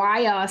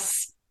 why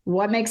us?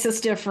 What makes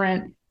us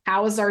different?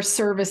 How is our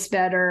service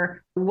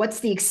better?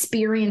 What's the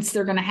experience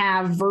they're going to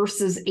have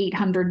versus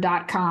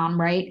 800.com,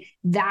 right?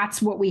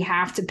 That's what we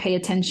have to pay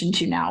attention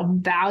to now.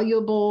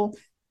 Valuable,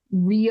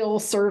 real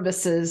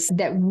services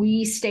that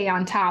we stay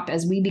on top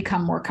as we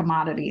become more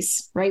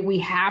commodities, right? We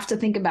have to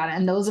think about it.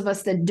 And those of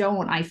us that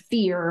don't, I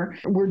fear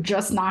we're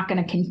just not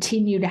going to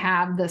continue to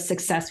have the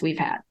success we've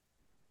had.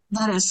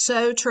 That is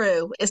so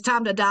true. It's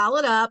time to dial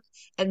it up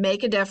and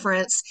make a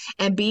difference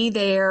and be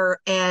there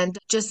and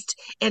just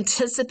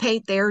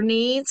anticipate their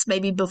needs,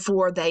 maybe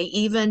before they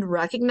even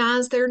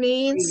recognize their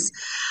needs.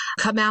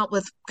 Come out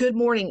with good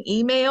morning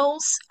emails.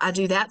 I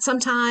do that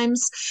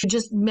sometimes,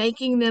 just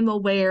making them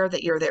aware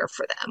that you're there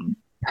for them.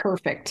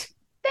 Perfect.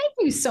 Thank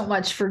you so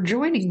much for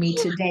joining me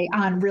today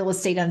on Real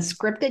Estate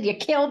Unscripted. You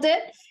killed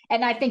it.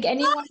 And I think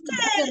anyone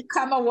can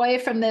come away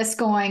from this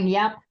going,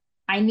 yep,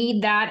 I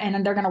need that.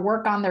 And they're going to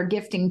work on their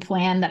gifting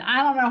plan. That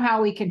I don't know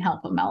how we can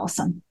help them,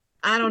 Ellison.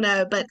 I don't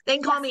know, but they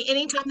can call me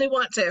anytime they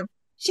want to.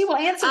 She will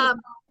answer.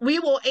 We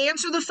will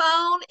answer the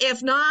phone.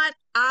 If not,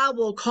 I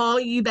will call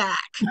you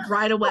back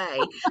right away.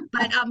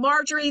 But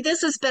Marjorie,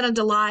 this has been a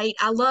delight.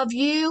 I love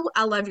you.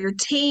 I love your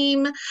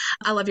team.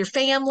 I love your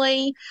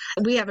family.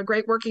 We have a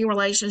great working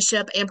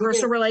relationship and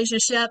personal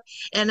relationship,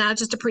 and I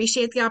just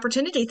appreciate the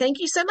opportunity. Thank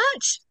you so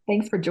much.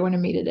 Thanks for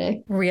joining me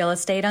today. Real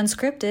Estate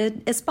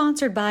Unscripted is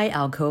sponsored by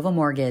Alcova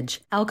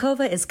Mortgage.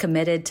 Alcova is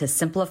committed to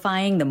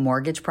simplifying the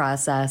mortgage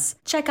process.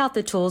 Check out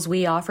the tools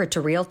we offer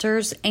to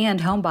realtors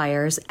and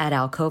homebuyers at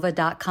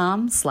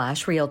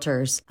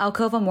alcova.com/realtors.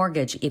 Alcova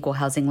Mortgage,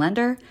 Equal Housing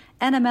Lender,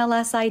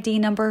 NMLS ID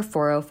number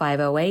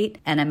 40508,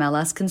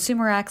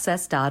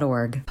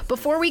 NMLSconsumeraccess.org.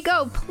 Before we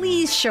go,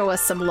 please show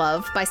us some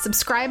love by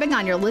subscribing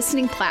on your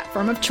listening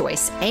platform of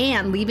choice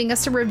and leaving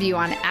us a review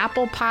on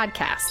Apple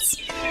Podcasts.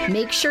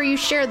 Make sure you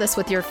share this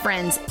with your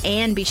friends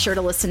and be sure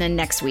to listen in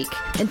next week.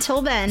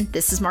 Until then,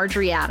 this is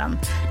Marjorie Adam.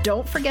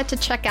 Don't forget to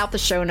check out the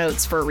show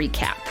notes for a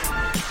recap.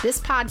 This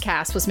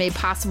podcast was made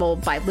possible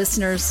by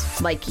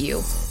listeners like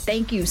you.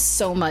 Thank you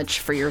so much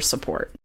for your support.